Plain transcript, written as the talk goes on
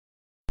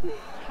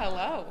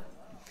Hello.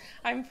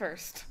 I'm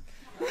first.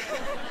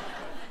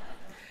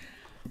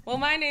 Well,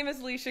 my name is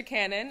Alicia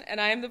Cannon,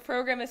 and I am the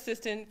Program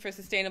Assistant for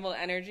Sustainable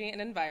Energy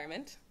and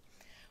Environment.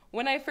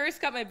 When I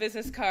first got my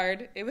business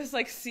card, it was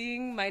like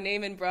seeing my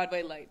name in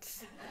Broadway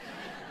lights.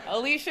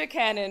 Alicia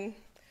Cannon,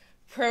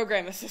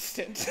 Program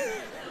Assistant.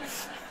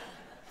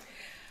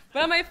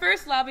 But on my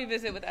first lobby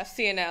visit with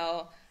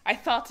FCNL, I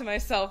thought to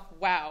myself,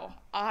 wow,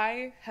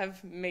 I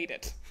have made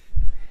it.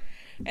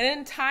 And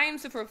in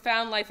times of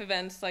profound life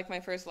events like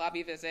my first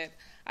lobby visit,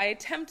 I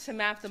attempt to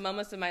map the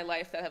moments of my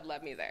life that have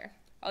led me there.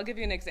 I'll give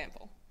you an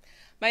example.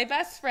 My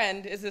best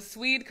friend is a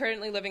Swede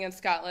currently living in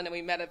Scotland, and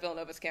we met at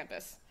Villanova's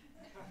campus.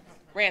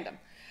 Random.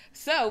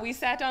 So we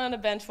sat down on a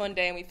bench one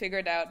day and we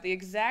figured out the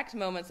exact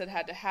moments that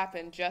had to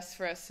happen just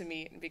for us to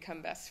meet and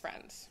become best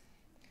friends.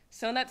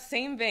 So in that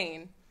same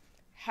vein,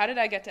 how did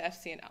I get to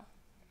FCNL?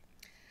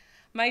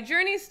 My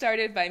journey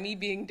started by me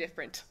being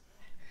different.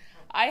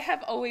 I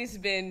have always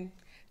been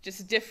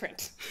just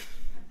different.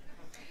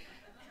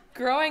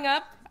 Growing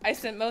up, I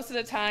spent most of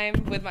the time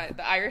with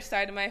the Irish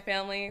side of my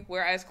family,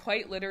 where I was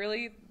quite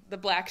literally the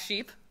black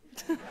sheep,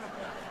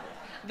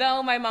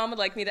 though my mom would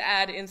like me to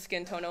add in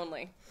skin tone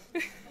only.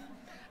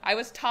 I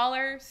was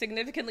taller,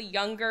 significantly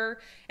younger,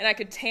 and I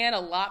could tan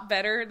a lot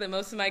better than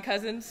most of my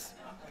cousins.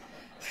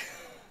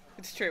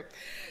 It's true.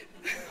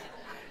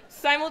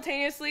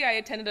 Simultaneously, I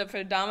attended a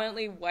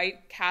predominantly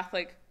white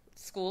Catholic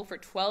school for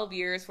 12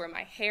 years where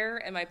my hair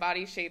and my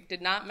body shape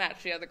did not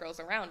match the other girls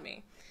around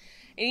me.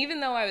 And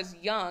even though I was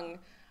young,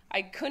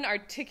 I couldn't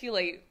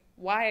articulate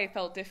why I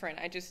felt different.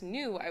 I just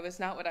knew I was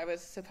not what I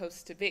was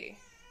supposed to be.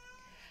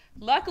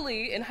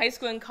 Luckily, in high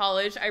school and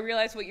college, I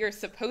realized what you're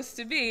supposed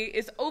to be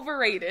is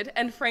overrated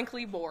and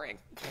frankly boring.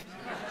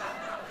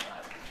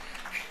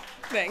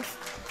 Thanks.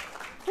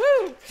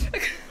 Woo!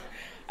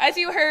 As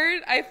you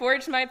heard, I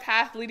forged my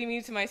path leading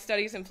me to my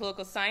studies in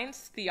political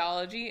science,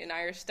 theology, and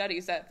Irish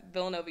studies at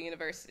Villanova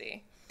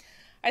University.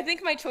 I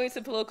think my choice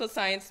of political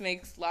science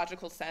makes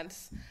logical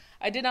sense.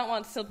 I did not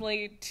want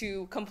simply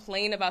to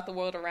complain about the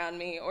world around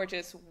me or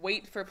just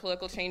wait for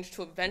political change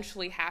to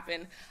eventually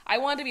happen. I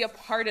wanted to be a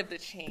part of the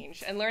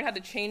change and learn how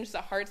to change the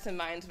hearts and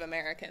minds of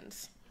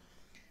Americans.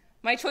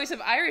 My choice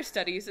of Irish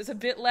studies is a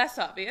bit less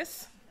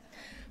obvious.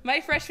 My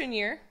freshman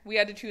year, we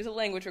had to choose a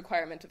language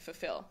requirement to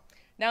fulfill.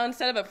 Now,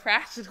 instead of a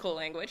practical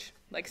language,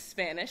 like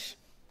Spanish,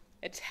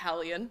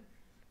 Italian,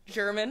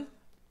 German,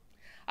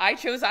 I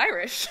chose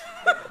Irish.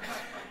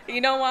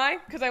 You know why?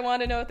 Because I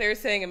wanted to know what they were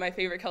saying in my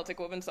favorite Celtic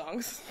woman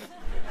songs.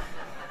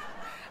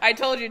 I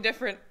told you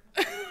different.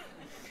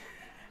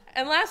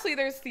 And lastly,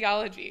 there's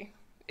theology.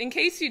 In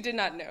case you did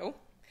not know,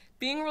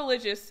 being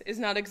religious is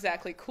not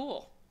exactly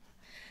cool.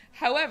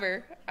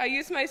 However, I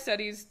use my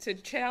studies to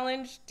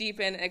challenge,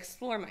 deepen, and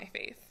explore my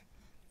faith.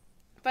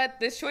 But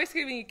this choice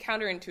can be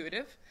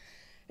counterintuitive,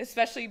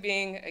 especially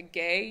being a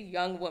gay,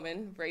 young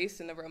woman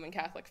raised in the Roman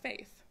Catholic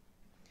faith.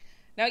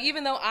 Now,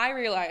 even though I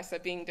realized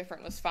that being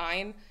different was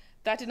fine,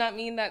 that did not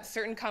mean that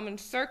certain common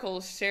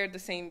circles shared the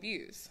same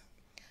views.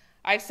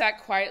 I've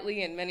sat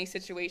quietly in many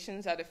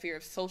situations out of fear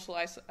of social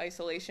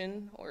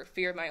isolation or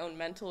fear of my own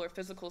mental or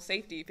physical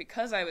safety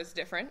because I was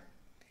different,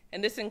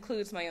 and this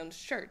includes my own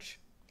church.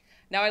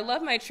 Now, I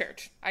love my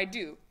church, I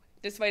do,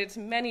 despite its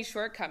many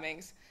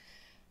shortcomings,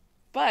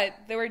 but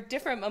there were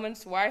different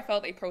moments where I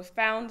felt a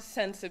profound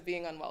sense of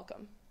being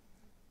unwelcome.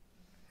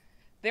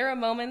 There are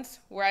moments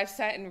where I've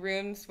sat in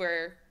rooms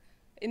where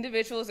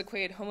individuals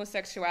equated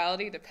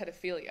homosexuality to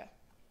pedophilia.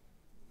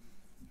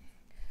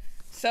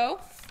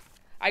 So,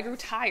 I grew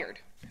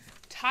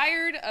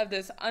tired of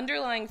this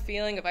underlying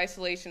feeling of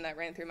isolation that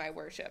ran through my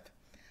worship.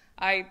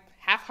 I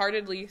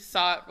half-heartedly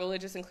sought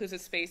religious inclusive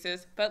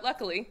spaces, but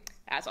luckily,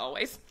 as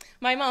always,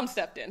 my mom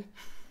stepped in.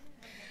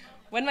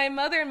 When my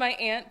mother and my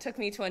aunt took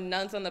me to a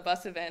Nuns on the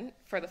Bus event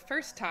for the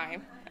first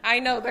time, I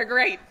know, they're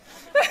great.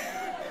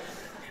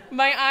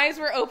 My eyes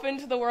were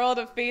opened to the world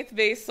of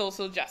faith-based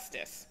social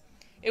justice.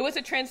 It was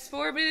a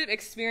transformative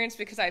experience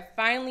because I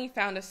finally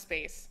found a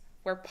space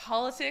where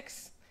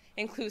politics,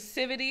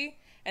 inclusivity,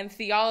 and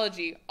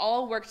theology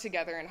all work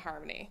together in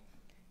harmony.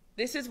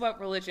 This is what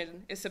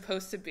religion is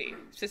supposed to be,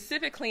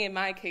 specifically in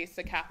my case,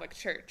 the Catholic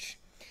Church.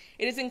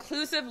 It is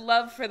inclusive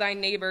love for thy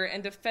neighbor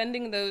and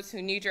defending those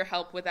who need your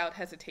help without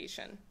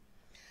hesitation.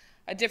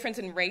 A difference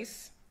in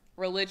race,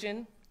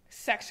 religion,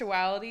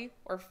 sexuality,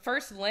 or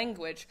first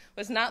language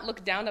was not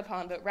looked down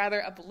upon, but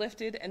rather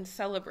uplifted and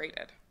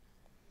celebrated.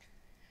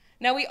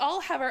 Now, we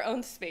all have our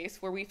own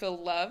space where we feel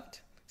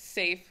loved,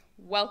 safe,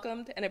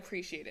 welcomed, and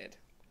appreciated.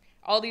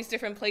 All these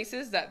different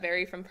places that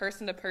vary from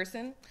person to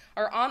person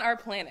are on our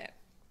planet.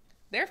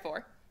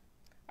 Therefore,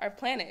 our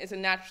planet is a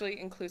naturally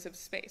inclusive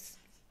space.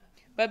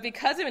 But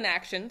because of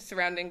inaction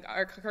surrounding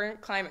our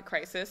current climate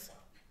crisis,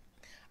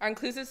 our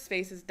inclusive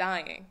space is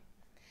dying.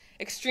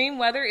 Extreme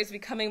weather is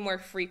becoming more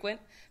frequent,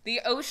 the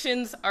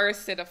oceans are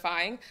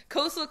acidifying,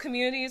 coastal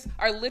communities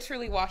are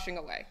literally washing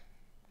away.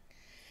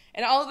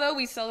 And although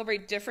we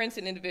celebrate difference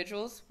in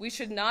individuals, we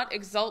should not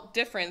exalt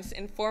difference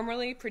in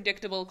formerly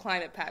predictable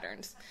climate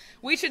patterns.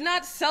 We should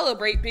not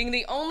celebrate being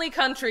the only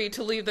country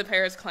to leave the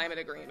Paris Climate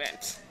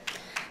Agreement.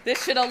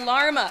 This should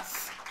alarm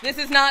us. This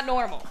is not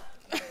normal.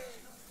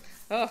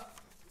 Oh.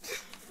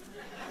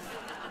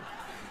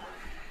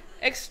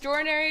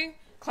 Extraordinary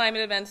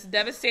climate events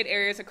devastate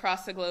areas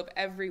across the globe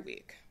every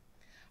week.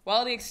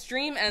 While the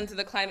extreme ends of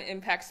the climate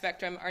impact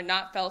spectrum are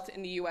not felt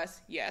in the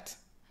U.S. yet,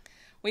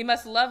 we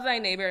must love thy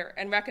neighbor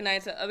and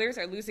recognize that others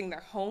are losing their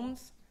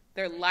homes,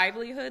 their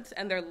livelihoods,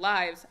 and their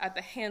lives at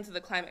the hands of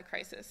the climate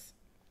crisis.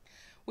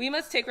 We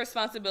must take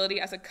responsibility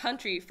as a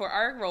country for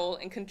our role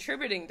in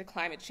contributing to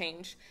climate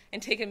change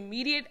and take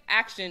immediate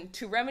action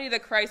to remedy the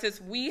crisis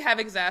we have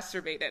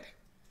exacerbated.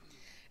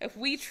 If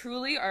we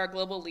truly are a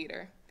global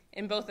leader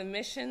in both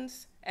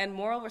emissions and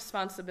moral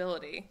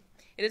responsibility,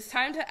 it is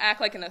time to act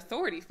like an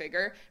authority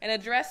figure and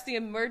address the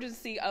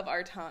emergency of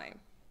our time.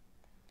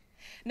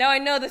 Now, I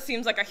know this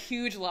seems like a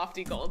huge,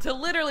 lofty goal to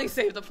literally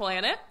save the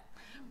planet,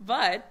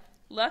 but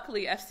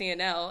luckily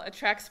FCNL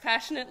attracts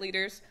passionate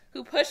leaders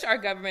who push our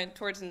government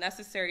towards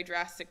necessary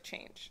drastic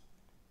change.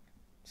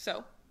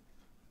 So,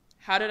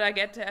 how did I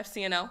get to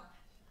FCNL?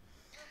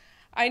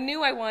 I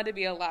knew I wanted to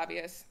be a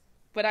lobbyist,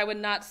 but I would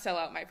not sell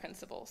out my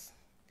principles.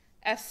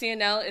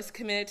 FCNL is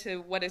committed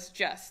to what is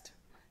just,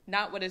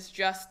 not what is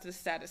just the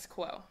status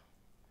quo.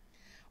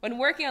 When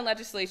working on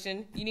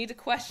legislation, you need to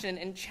question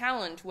and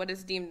challenge what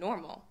is deemed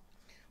normal.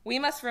 We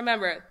must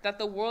remember that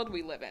the world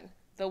we live in,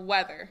 the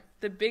weather,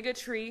 the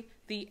bigotry,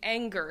 the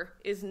anger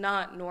is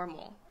not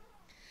normal.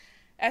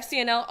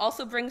 FCNL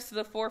also brings to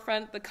the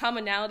forefront the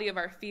commonality of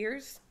our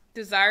fears,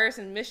 desires,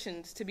 and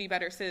missions to be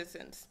better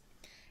citizens.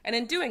 And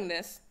in doing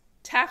this,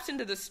 taps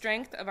into the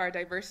strength of our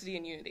diversity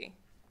and unity.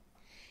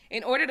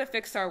 In order to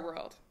fix our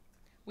world,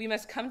 we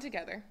must come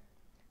together,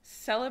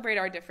 celebrate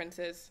our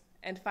differences,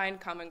 and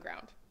find common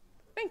ground.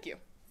 Thank you.